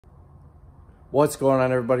What's going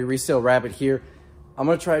on, everybody? Resale Rabbit here. I'm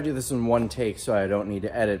gonna try to do this in one take so I don't need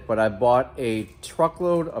to edit, but I bought a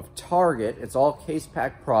truckload of Target. It's all case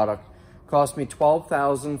pack product. Cost me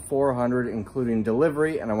 $12,400 including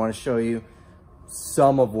delivery, and I want to show you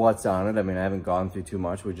some of what's on it. I mean, I haven't gone through too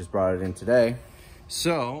much. We just brought it in today.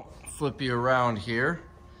 So, flip you around here.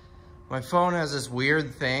 My phone has this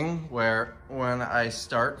weird thing where when I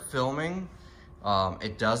start filming,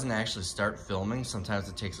 it doesn't actually start filming. Sometimes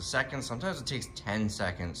it takes a second, sometimes it takes 10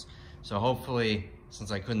 seconds. So hopefully,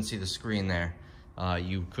 since I couldn't see the screen there,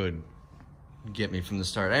 you could get me from the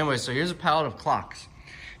start. Anyway, so here's a pallet of clocks.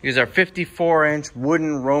 These are 54-inch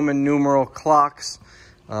wooden Roman numeral clocks.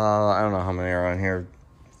 I don't know how many are on here,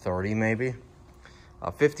 30 maybe.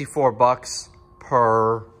 54 bucks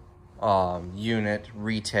per unit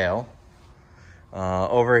retail.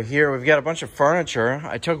 Over here, we've got a bunch of furniture.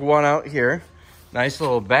 I took one out here. Nice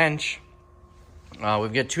little bench.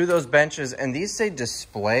 We've got two of those benches, and these say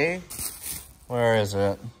display. Where is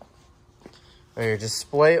it? Right here,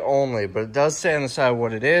 display only, but it does say on the side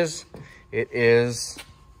what it is. It is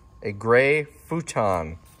a gray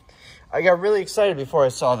futon. I got really excited before I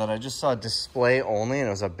saw that. I just saw display only, and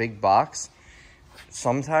it was a big box.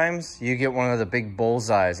 Sometimes you get one of the big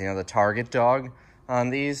bullseyes, you know, the Target dog on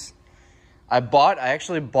these. I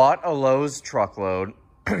actually bought a Lowe's truckload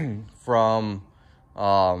from,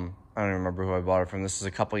 I don't even remember who I bought it from. This is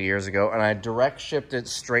a couple years ago, and I direct shipped it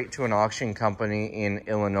straight to an auction company in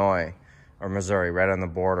Illinois or Missouri, right on the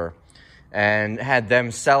border, and had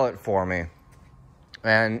them sell it for me.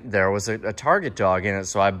 And there was a Target dog in it,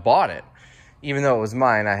 so I bought it. Even though it was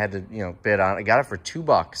mine, I had to, you know, bid on it. I got it for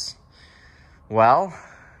 $2. Well,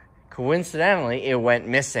 coincidentally, it went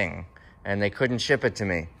missing, and they couldn't ship it to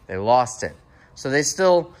me. They lost it. So they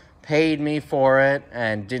still paid me for it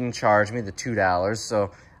and didn't charge me the $2.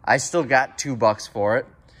 So I still got $2 for it.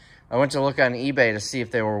 I went to look on eBay to see if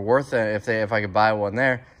they were worth it, if I could buy one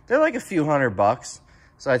there. They're like a few $100.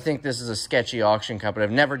 So I think this is a sketchy auction company.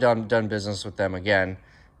 I've never done business with them again,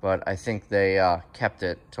 but I think they kept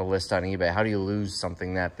it to list on eBay. How do you lose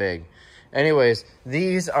something that big? Anyways,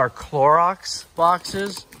 these are Clorox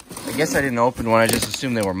boxes. I guess I didn't open one. I just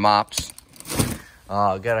assumed they were mops.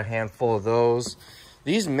 Got a handful of those.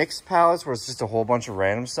 These mixed pallets, where it's just a whole bunch of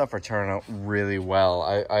random stuff, are turning out really well.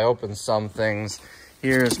 I opened some things.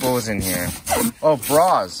 Here's, what was in here? Oh,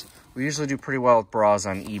 bras. We usually do pretty well with bras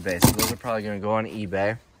on eBay, so those are probably going to go on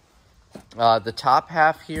eBay. The top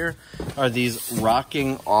half here are these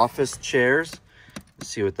rocking office chairs. Let's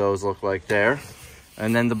see what those look like there.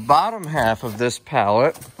 And then the bottom half of this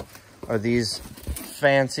pallet are these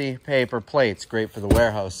fancy paper plates, great for the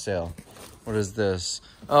warehouse sale. What is this?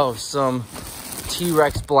 Oh, some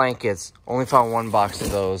T-Rex blankets. Only found one box of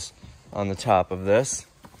those on the top of this.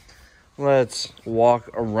 Let's walk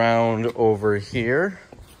around over here.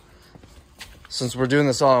 Since we're doing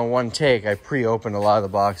this all in one take, I pre-opened a lot of the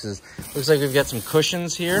boxes. Looks like we've got some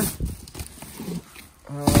cushions here.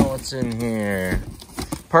 Oh, what's in here?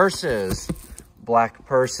 Purses. Black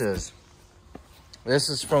purses. This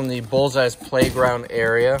is from the Bullseye's Playground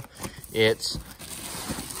area. It's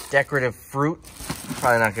decorative fruit.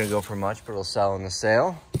 Probably not going to go for much, but it'll sell in the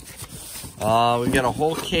sale. We've got a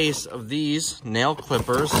whole case of these nail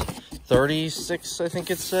clippers. 36, I think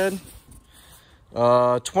it said.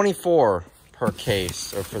 24 per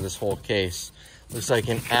case, or for this whole case. Looks like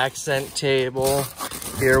an accent table.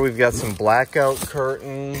 Here we've got some blackout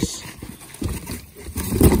curtains.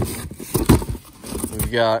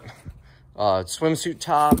 We've got swimsuit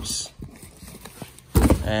tops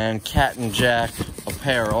and Cat and Jack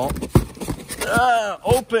apparel.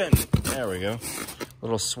 Open! There we go.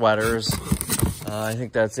 Little sweaters. I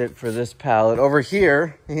think that's it for this pallet. Over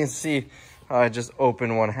here, you can see I just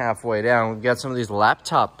opened one halfway down. We've got some of these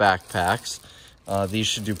laptop backpacks. These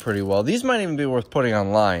should do pretty well. These might even be worth putting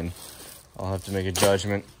online. I'll have to make a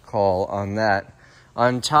judgment call on that.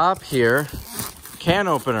 On top here, can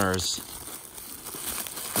openers.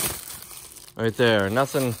 Right there.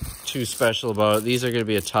 Nothing too special about it. These are going to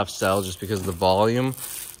be a tough sell just because of the volume.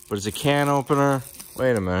 But it's a can opener.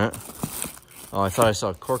 Wait a minute. Oh, I thought I saw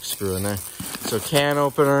a corkscrew in there. So can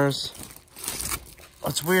openers.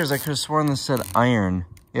 What's weird is I could have sworn this said iron.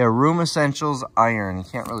 Yeah, Room Essentials iron. You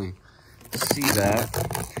can't really see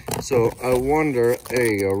that. So I wonder, there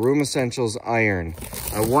you go, Room Essentials iron.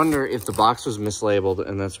 I wonder if the box was mislabeled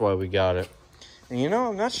and that's why we got it. And you know,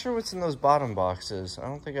 I'm not sure what's in those bottom boxes. I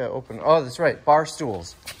don't think I opened, oh, that's right, bar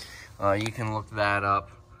stools. You can look that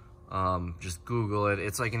up. Just Google it.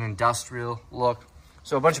 It's like an industrial look.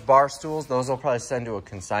 So a bunch of bar stools. Those will probably send to a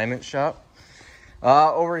consignment shop.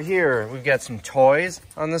 Over here, we've got some toys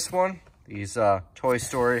on this one. These Toy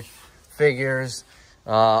Story figures,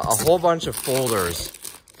 a whole bunch of folders.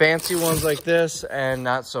 Fancy ones like this and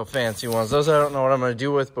not so fancy ones. Those I don't know what I'm going to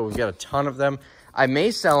do with, but we've got a ton of them. I may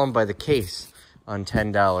sell them by the case on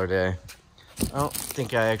 $10 day. I don't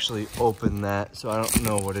think I actually opened that, so I don't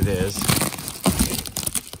know what it is.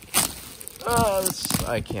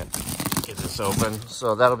 I can't get this open,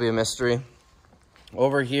 so that'll be a mystery.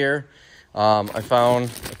 Over here, I found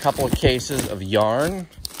a couple of cases of yarn.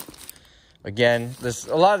 Again,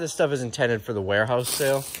 a lot of this stuff is intended for the warehouse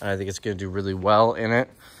sale, and I think it's going to do really well in it.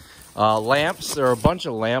 Lamps, there are a bunch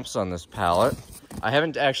of lamps on this pallet. I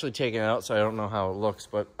haven't actually taken it out, so I don't know how it looks,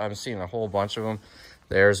 but I'm seeing a whole bunch of them.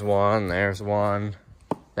 There's one,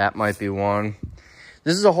 that might be one.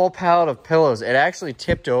 This is a whole pallet of pillows. It actually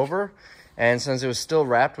tipped over, and since it was still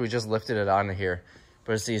wrapped, we just lifted it onto here.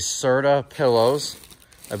 But it's these Serta pillows.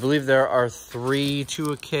 I believe there are 3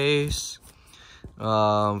 to a case,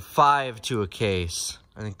 5 to a case.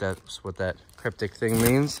 I think that's what that cryptic thing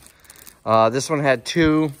means. This one had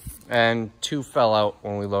 2, and 2 fell out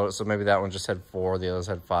when we loaded it, so maybe that one just had 4, the others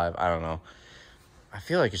had 5. I don't know. I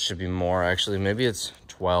feel like it should be more, actually. Maybe it's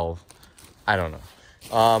 12. I don't know.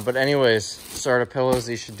 But anyways, Serta pillows,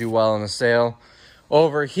 these should do well in the sale.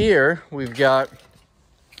 Over here, we've got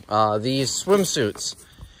these swimsuits.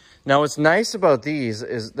 Now, what's nice about these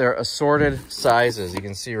is they're assorted sizes. You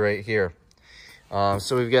can see right here.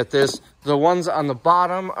 So we've got this. The ones on the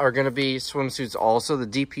bottom are going to be swimsuits also. The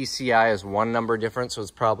DPCI is 1 number different, so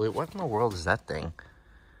it's probably... What in the world is that thing?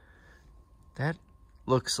 That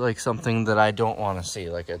looks like something that I don't want to see,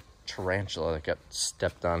 like a tarantula that got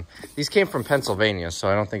stepped on. These came from Pennsylvania, so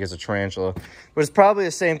I don't think it's a tarantula. But it's probably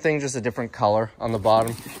the same thing, just a different color on the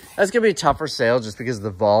bottom. That's going to be a tougher sale just because of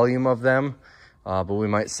the volume of them. But we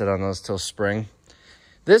might sit on those till spring.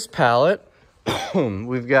 This pallet,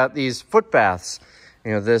 we've got these foot baths.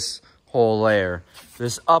 You know, this whole layer.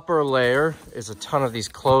 This upper layer is a ton of these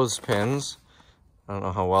clothespins. I don't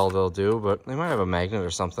know how well they'll do, but they might have a magnet or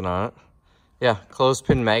something on it. Yeah,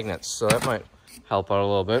 clothespin magnets, so that might help out a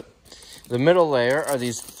little bit. The middle layer are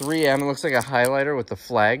these 3M. It looks like a highlighter with the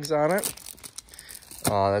flags on it.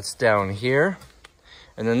 That's down here.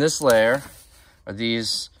 And then this layer are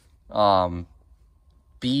these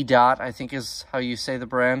B-Dot, I think is how you say the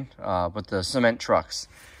brand, but the cement trucks.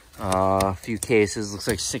 A few cases, looks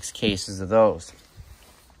like 6 cases of those.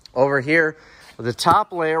 Over here, the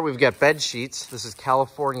top layer, we've got bed sheets. This is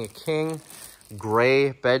California King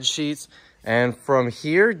gray bed sheets. And from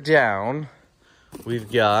here down,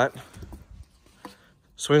 we've got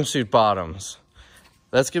swimsuit bottoms.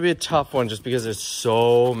 That's going to be a tough one just because there's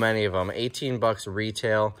so many of them. 18 bucks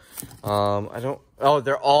retail.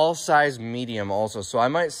 They're all size medium also. So I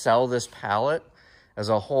might sell this pallet as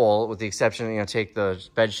a whole with the exception, take the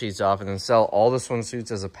bed sheets off and then sell all the swimsuits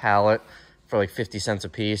as a pallet for like 50 cents a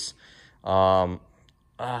piece.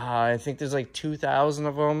 I think there's like 2,000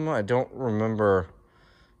 of them. I don't remember.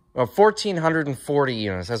 1,440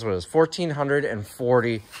 units. That's what it is.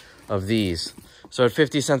 1,440 of these. So at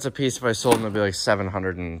 50 cents a piece, if I sold them, it'd be like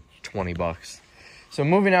 720 bucks. So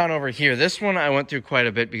moving on over here, this one I went through quite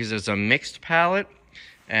a bit because it's a mixed pallet,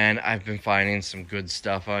 and I've been finding some good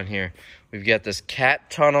stuff on here. We've got this cat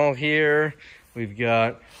tunnel here. We've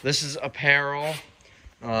got, this is apparel.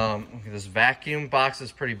 This vacuum box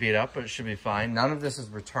is pretty beat up, but it should be fine. None of this is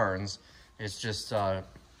returns. It's just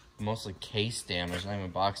mostly case damage, not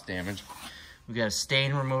even box damage. We've got a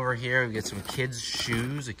stain remover here. We've got some kids'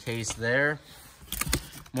 shoes, a case there.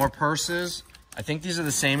 More purses. I think these are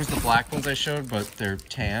the same as the black ones I showed, but they're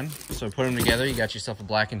tan. So put them together, you got yourself a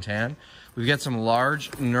black and tan. We've got some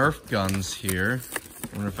large Nerf guns here.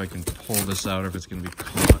 I wonder if I can pull this out or if it's going to be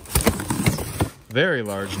caught. Very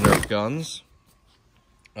large Nerf guns.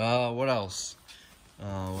 What else?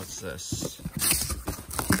 What's this?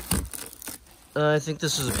 I think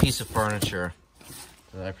this is a piece of furniture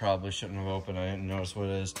that I probably shouldn't have opened. I didn't notice what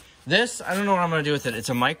it is. This, I don't know what I'm going to do with it. It's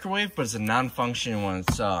a microwave, but it's a non-functioning one.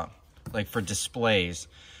 It's like for displays.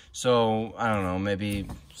 So, I don't know, maybe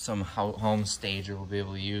some home stager will be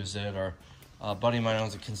able to use it, or a buddy of mine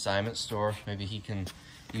owns a consignment store. Maybe he can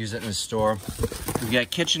use it in his store. We've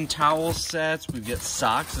got kitchen towel sets. We've got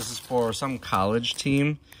socks. This is for some college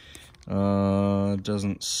team. It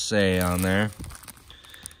doesn't say on there.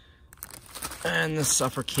 And the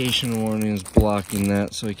suffocation warning is blocking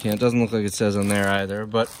that, so we can't. Doesn't look like it says on there either,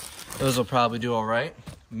 but those will probably do all right.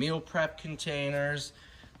 Meal prep containers.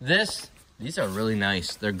 These are really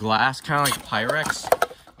nice. They're glass, kind of like Pyrex.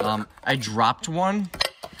 I dropped one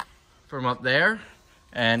from up there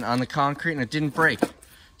and on the concrete, and it didn't break.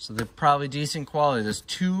 So they're probably decent quality. There's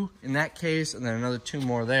 2 in that case, and then another 2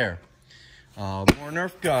 more there. More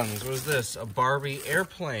Nerf guns. What is this? A Barbie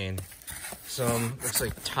airplane. some, looks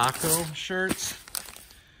like taco shirts.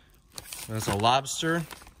 There's a lobster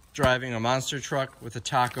driving a monster truck with a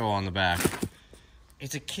taco on the back.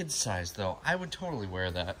 It's a kid's size though. I would totally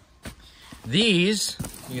wear that. These,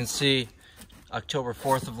 you can see October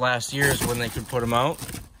 4th of last year is when they could put them out.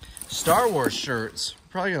 Star Wars shirts.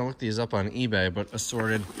 Probably gonna look these up on eBay, but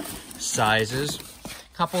assorted sizes.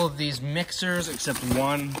 A couple of these mixers, except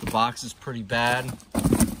one. The box is pretty bad.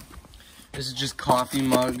 This is just coffee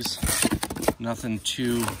mugs. Nothing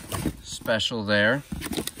too special there.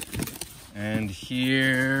 And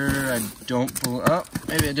here, I don't, oh,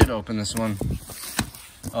 maybe I did open this one.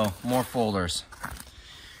 Oh, more folders.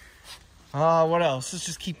 What else? Let's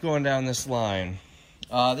just keep going down this line.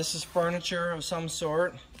 This is furniture of some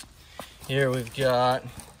sort. Here we've got,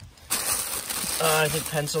 I think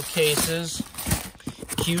pencil cases,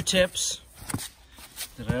 Q-tips.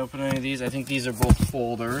 Did I open any of these? I think these are both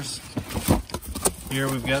folders. Here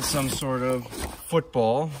we've got some sort of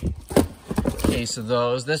football case of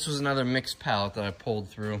those. This was another mixed pallet that I pulled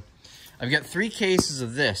through. I've got 3 cases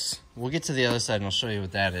of this. We'll get to the other side and I'll show you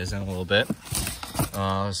what that is in a little bit.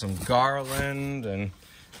 Some garland, and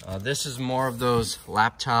this is more of those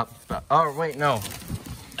laptop, oh wait, no.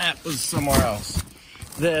 That was somewhere else.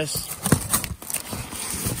 This,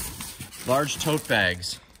 large tote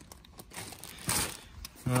bags.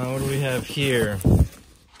 What do we have here?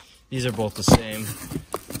 These are both the same.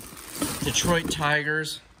 Detroit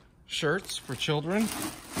Tigers shirts for children.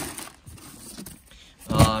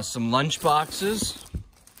 Some lunch boxes.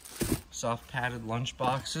 Soft padded lunch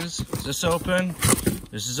boxes. Is this open?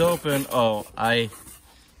 This is open. Oh, I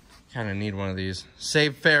kind of need one of these.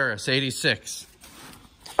 Save Ferris, 86.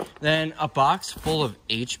 Then a box full of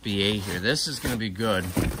HBA here. This is going to be good.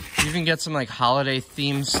 You can get some like holiday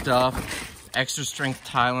themed stuff, extra strength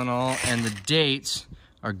Tylenol, and the dates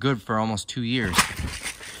are good for almost 2 years.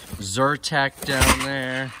 Zyrtec down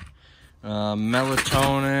there,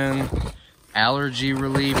 melatonin, allergy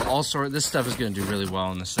relief, all sort. This stuff is going to do really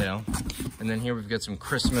well in the sale. And then here we've got some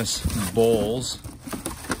Christmas bowls.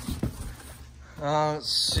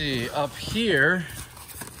 Let's see, up here,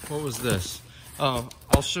 what was this? Oh,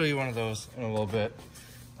 I'll show you one of those in a little bit.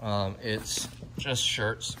 It's just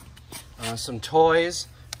shirts. Some toys.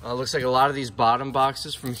 Looks like a lot of these bottom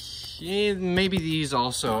boxes from here, maybe these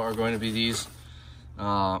also are going to be these,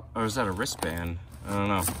 or is that a wristband? I don't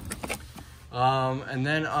know. And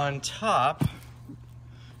then on top,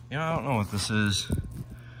 you know, I don't know what this is.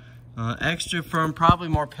 Extra firm, probably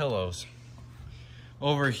more pillows.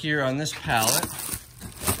 Over here on this pallet,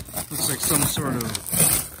 looks like some sort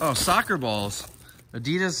of, oh, soccer balls.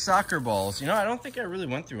 Adidas soccer balls. You know, I don't think I really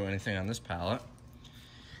went through anything on this pallet.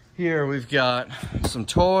 Here we've got some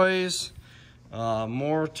toys,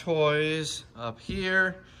 more toys up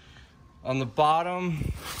here. On the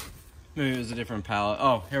bottom, maybe it was a different pallet.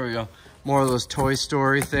 Oh, here we go. More of those Toy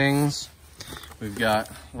Story things. We've got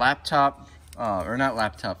laptop, or not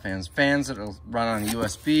laptop fans, fans that'll run on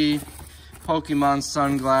USB, Pokemon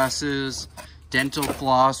sunglasses, dental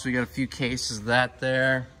floss. We got a few cases of that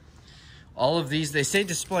there. All of these, they say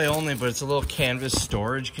display only, but it's a little canvas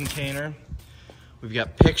storage container. We've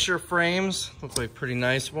got picture frames, look like pretty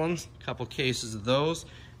nice ones. A couple cases of those.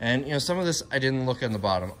 And you know, some of this, I didn't look on the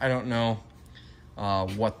bottom. I don't know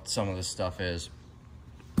what some of this stuff is.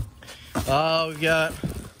 We've got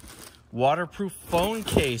waterproof phone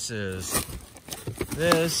cases.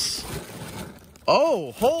 This,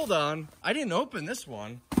 oh, hold on. I didn't open this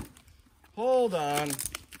one. Hold on.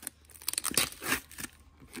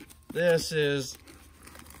 This is,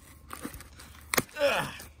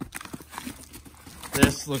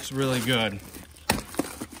 this looks really good.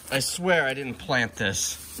 I swear I didn't plant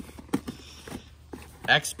this.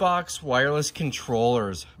 Xbox wireless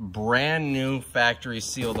controllers, brand new, factory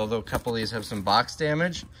sealed, although a couple of these have some box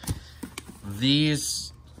damage.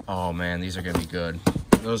 These, oh man, these are gonna be good.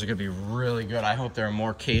 Those are gonna be really good. I hope there are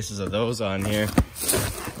more cases of those on here.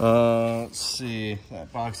 Let's see,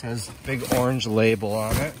 that box has a big orange label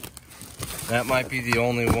on it. That might be the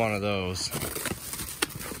only one of those.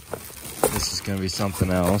 This is gonna be something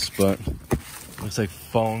else, but looks like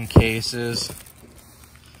phone cases.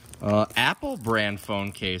 Apple brand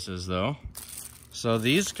phone cases though. So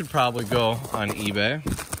these could probably go on eBay.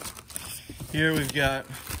 Here we've got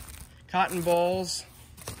cotton balls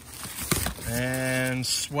and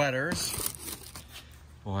sweaters.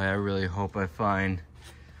 Boy, I really hope I find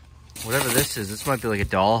whatever this is. This might be like a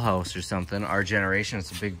dollhouse or something. Our generation,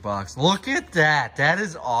 it's a big box. Look at that. That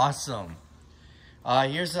is awesome.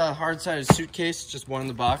 Here's a hard-sided suitcase, just one in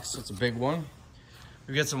the box, so it's a big one.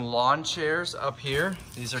 We've got some lawn chairs up here.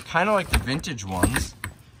 These are kind of like the vintage ones.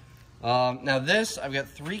 Now this, I've got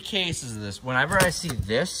 3 cases of this. Whenever I see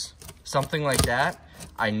this, something like that,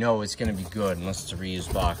 I know it's gonna be good unless it's a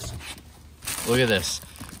reused box. Look at this.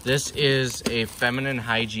 This is a feminine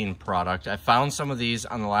hygiene product. I found some of these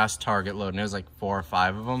on the last Target load, and it was like 4 or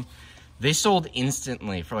 5 of them. They sold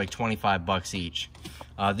instantly for like 25 bucks each.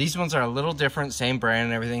 These ones are a little different, same brand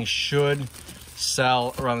and everything. Should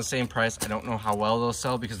sell around the same price. I don't know how well they'll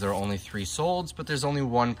sell because there are only 3 solds, but there's only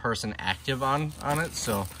 1 person active on it,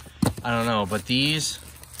 so I don't know. But these,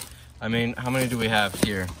 I mean, how many do we have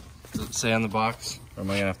here? Does it say on the box, or am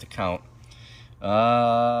I gonna have to count?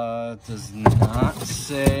 Does not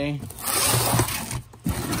say.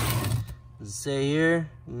 Does it say here?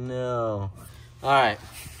 No. All right,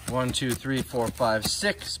 1, 2, 3, 4, 5,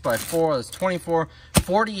 6 by 4. That's 24,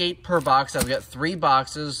 48 per box. I've got 3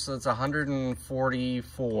 boxes, so that's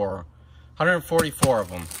 144 of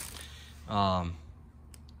them.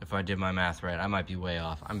 If I did my math right, I might be way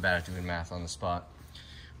off. I'm bad at doing math on the spot.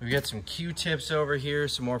 We've got some Q-tips over here,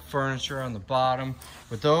 some more furniture on the bottom.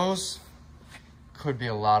 With those, could be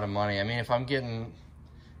a lot of money. I mean, if I'm getting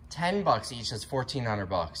 10 bucks each, that's 1,400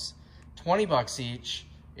 bucks. 20 bucks each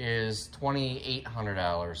is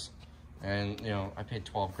 $2,800. And, you know, I paid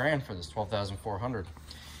 12 grand for this, 12,400.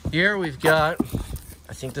 Here we've got,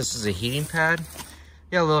 I think this is a heating pad.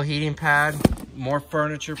 Yeah, a little heating pad, more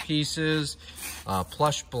furniture pieces,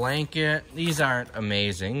 plush blanket. These aren't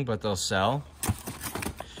amazing, but they'll sell.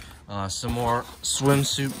 Some more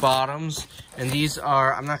swimsuit bottoms. And these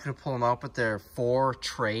are, I'm not gonna pull them out, but they're 4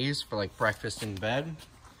 trays for like breakfast in bed.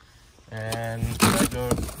 And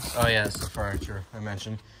oh yeah, this is furniture I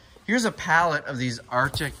mentioned. Here's a pallet of these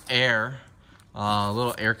Arctic Air,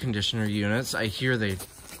 little air conditioner units. I hear they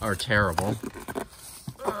are terrible.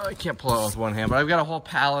 I can't pull it out with one hand, but I've got a whole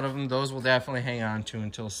pallet of them. Those will definitely hang on to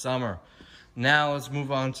until summer. Now let's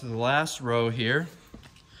move on to the last row here.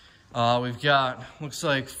 We've got, looks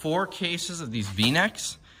like 4 cases of these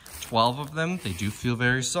V-necks, 12 of them. They do feel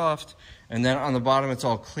very soft. And then on the bottom, it's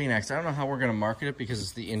all Kleenex. I don't know how we're gonna market it because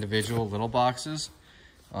it's the individual little boxes.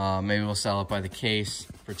 Maybe we'll sell it by the case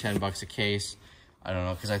for 10 bucks a case. I don't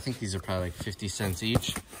know, because I think these are probably like 50 cents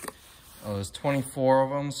each. Oh, there's 24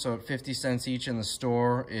 of them, so 50 cents each in the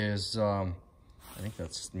store is, I think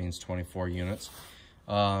that means 24 units.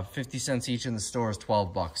 50 cents each in the store is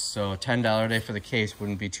 12 bucks. So $10 a day for the case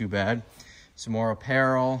wouldn't be too bad. Some more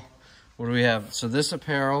apparel. What do we have? So this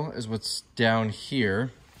apparel is what's down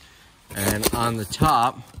here. And on the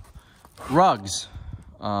top, rugs.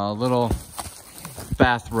 Little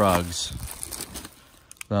bath rugs.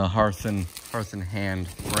 The Hearth and Hand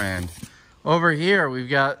brand. Over here, we've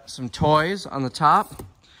got some toys on the top,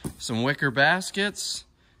 some wicker baskets,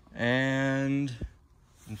 and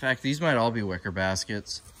in fact, these might all be wicker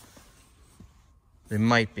baskets. They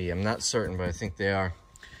might be, I'm not certain, but I think they are.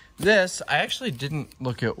 This, I actually didn't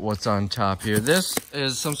look at what's on top here. This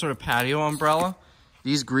is some sort of patio umbrella.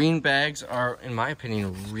 These green bags are, in my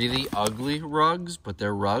opinion, really ugly rugs, but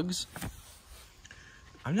they're rugs.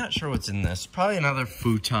 I'm not sure what's in this. Probably another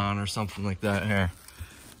futon or something like that here.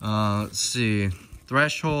 Let's see.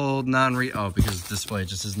 Threshold, oh, because it's displayed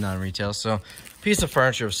just as non-retail. So, piece of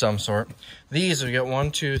furniture of some sort. These, we got 1,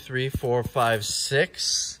 2, 3, 4, 5,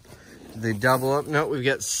 6. Did they double up? No, we've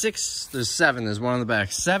got 6. There's 7. There's one on the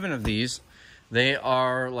back. 7 of these. They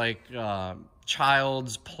are like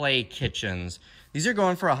child's play kitchens. These are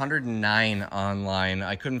going for $109 online.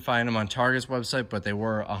 I couldn't find them on Target's website, but they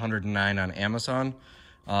were $109 on Amazon.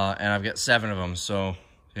 And I've got 7 of them, so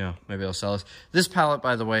yeah, maybe I'll sell this. This pallet,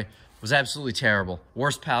 by the way, was absolutely terrible.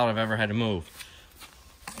 Worst pallet I've ever had to move.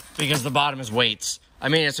 Because the bottom is weights. I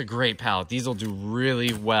mean, it's a great pallet. These will do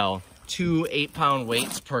really well. 2 8-pound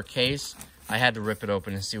weights per case. I had to rip it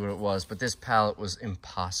open and see what it was, but this pallet was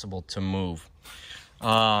impossible to move.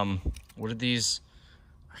 What did these...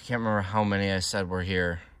 I can't remember how many I said were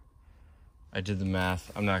here. I did the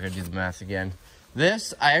math. I'm not going to do the math again.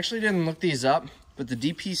 This, I actually didn't look these up, but the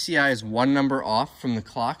DPCI is 1 number off from the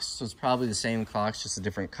clocks, so it's probably the same clocks, just a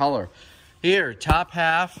different color. Here, top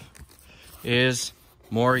half is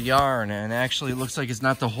more yarn, and actually it looks like it's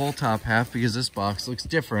not the whole top half because this box looks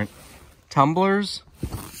different. Tumblers.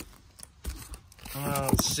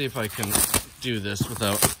 Let's see if I can do this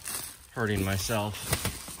without hurting myself.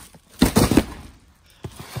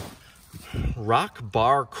 Rock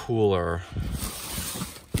bar cooler.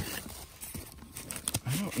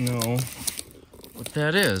 I don't know what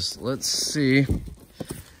that is. Let's see.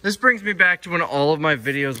 This brings me back to when all of my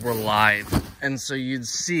videos were live, and so you'd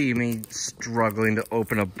see me struggling to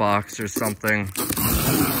open a box or something.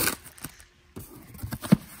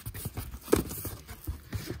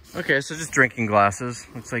 Okay, so just drinking glasses.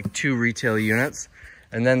 Looks like 2 retail units.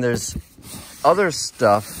 And then there's other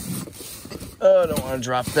stuff. Oh, I don't want to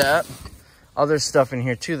drop that. Other stuff in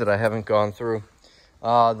here too that I haven't gone through.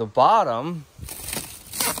 The bottom,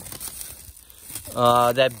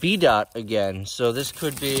 that B-dot again. So this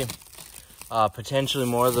could be potentially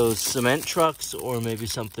more of those cement trucks or maybe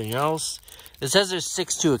something else. It says there's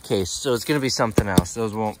 6 to a case, so it's going to be something else.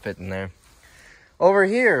 Those won't fit in there. Over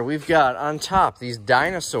here, we've got on top these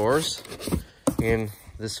dinosaurs in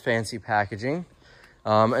this fancy packaging.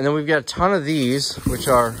 And then we've got a ton of these, which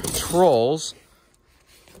are trolls.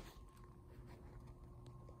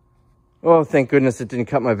 Oh, thank goodness it didn't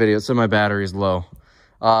cut my video, so my battery's low.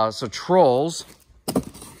 So trolls,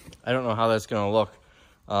 I don't know how that's going to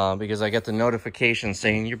look because I get the notification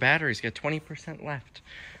saying your battery's got 20% left.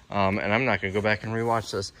 And I'm not going to go back and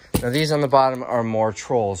rewatch this. Now, these on the bottom are more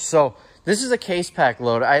trolls. So this is a case pack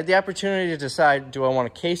load. I had the opportunity to decide, do I want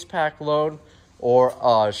a case pack load or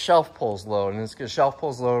a shelf pulls load? And it's because shelf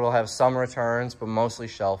pulls load will have some returns, but mostly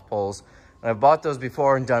shelf pulls. And I've bought those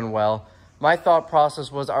before and done well. My thought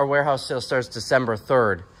process was our warehouse sale starts December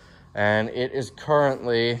 3rd, and it is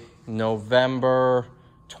currently November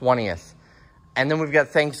 20th. And then we've got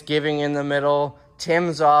Thanksgiving in the middle.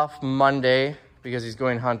 Tim's off Monday because he's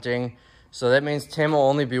going hunting. So that means Tim will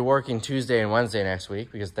only be working Tuesday and Wednesday next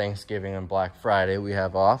week because Thanksgiving and Black Friday we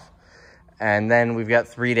have off. And then we've got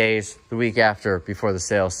 3 days the week after before the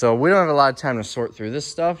sale. So we don't have a lot of time to sort through this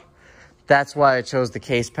stuff. That's why I chose the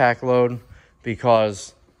case pack load,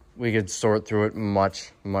 because we could sort through it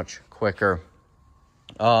much, much quicker.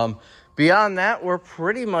 Beyond that, we're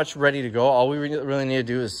pretty much ready to go. All we really need to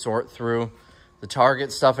do is sort through the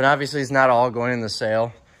Target stuff. And obviously, it's not all going in the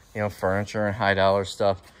sale. You know, furniture and high dollar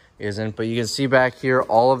stuff isn't. But you can see back here,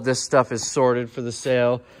 all of this stuff is sorted for the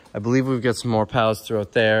sale. I believe we've got some more pallets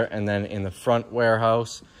throughout there and then in the front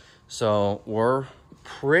warehouse. So we're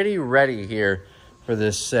pretty ready here for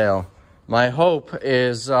this sale. My hope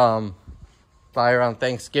is by around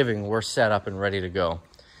Thanksgiving, we're set up and ready to go.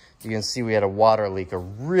 You can see we had a water leak, a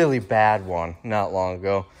really bad one not long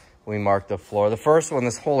ago. We marked the floor. The first one,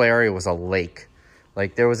 this whole area was a lake.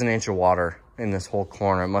 Like there was an inch of water in this whole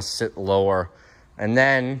corner. It must sit lower. And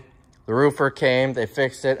then the roofer came, they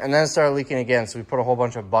fixed it, and then it started leaking again. So we put a whole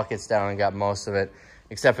bunch of buckets down and got most of it,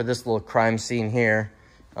 except for this little crime scene here.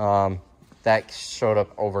 That showed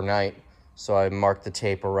up overnight. So I marked the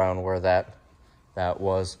tape around where that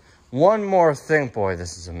was. One more thing. Boy,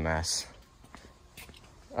 this is a mess.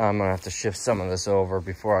 I'm going to have to shift some of this over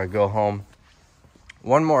before I go home.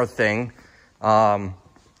 One more thing.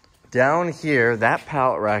 Down here, that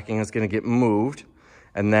pallet racking is going to get moved.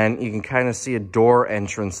 And then you can kind of see a door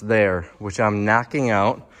entrance there, which I'm knocking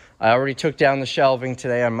out. I already took down the shelving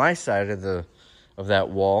today on my side of that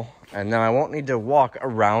wall. And now I won't need to walk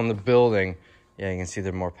around the building. Yeah, you can see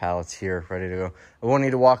there are more pallets here ready to go. I won't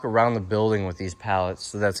need to walk around the building with these pallets,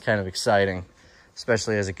 so that's kind of exciting,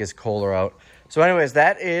 especially as it gets colder out. So anyways,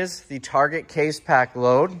 that is the Target case pack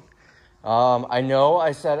load. I know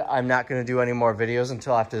I said I'm not going to do any more videos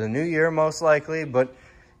until after the new year, most likely, but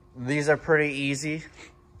these are pretty easy.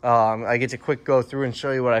 I get to quick go through and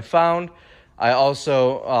show you what I found. I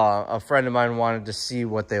also, a friend of mine wanted to see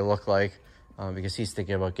what they look like because he's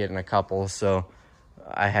thinking about getting a couple, so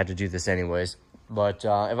I had to do this anyways. But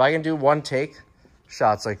if I can do one take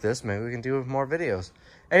shots like this, maybe we can do more videos.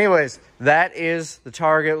 Anyways, that is the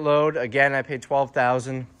Target load. Again, I paid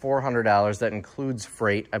 $12,400. That includes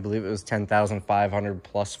freight. I believe it was $10,500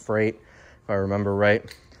 plus freight, if I remember right.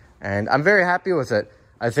 And I'm very happy with it.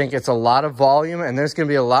 I think it's a lot of volume, and there's going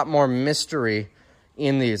to be a lot more mystery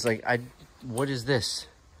in these. Like, what is this?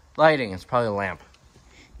 Lighting. It's probably a lamp.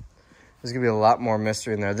 There's going to be a lot more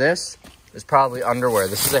mystery in there. This is probably underwear.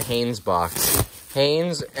 This is a Hanes box.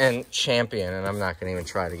 Hanes and Champion, and I'm not going to even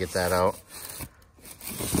try to get that out.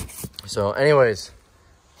 So anyways,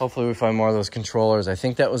 hopefully we find more of those controllers. I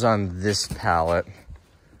think that was on this pallet,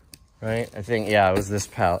 right? I think, yeah, it was this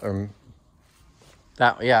pallet. Or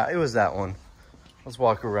that, yeah, it was that one. Let's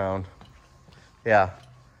walk around. Yeah,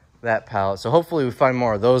 that pallet. So hopefully we find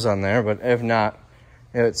more of those on there, but if not,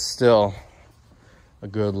 it's still a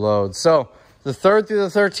good load. So the 3rd through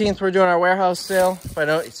the 13th, we're doing our warehouse sale. If I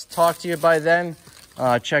don't talk to you by then,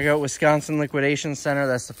 check out Wisconsin Liquidation Center.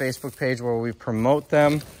 That's the Facebook page where we promote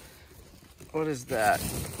them. What is that?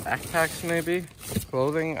 Backpacks, maybe?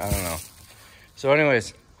 Clothing? I don't know. So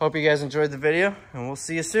anyways, hope you guys enjoyed the video, and we'll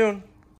see you soon.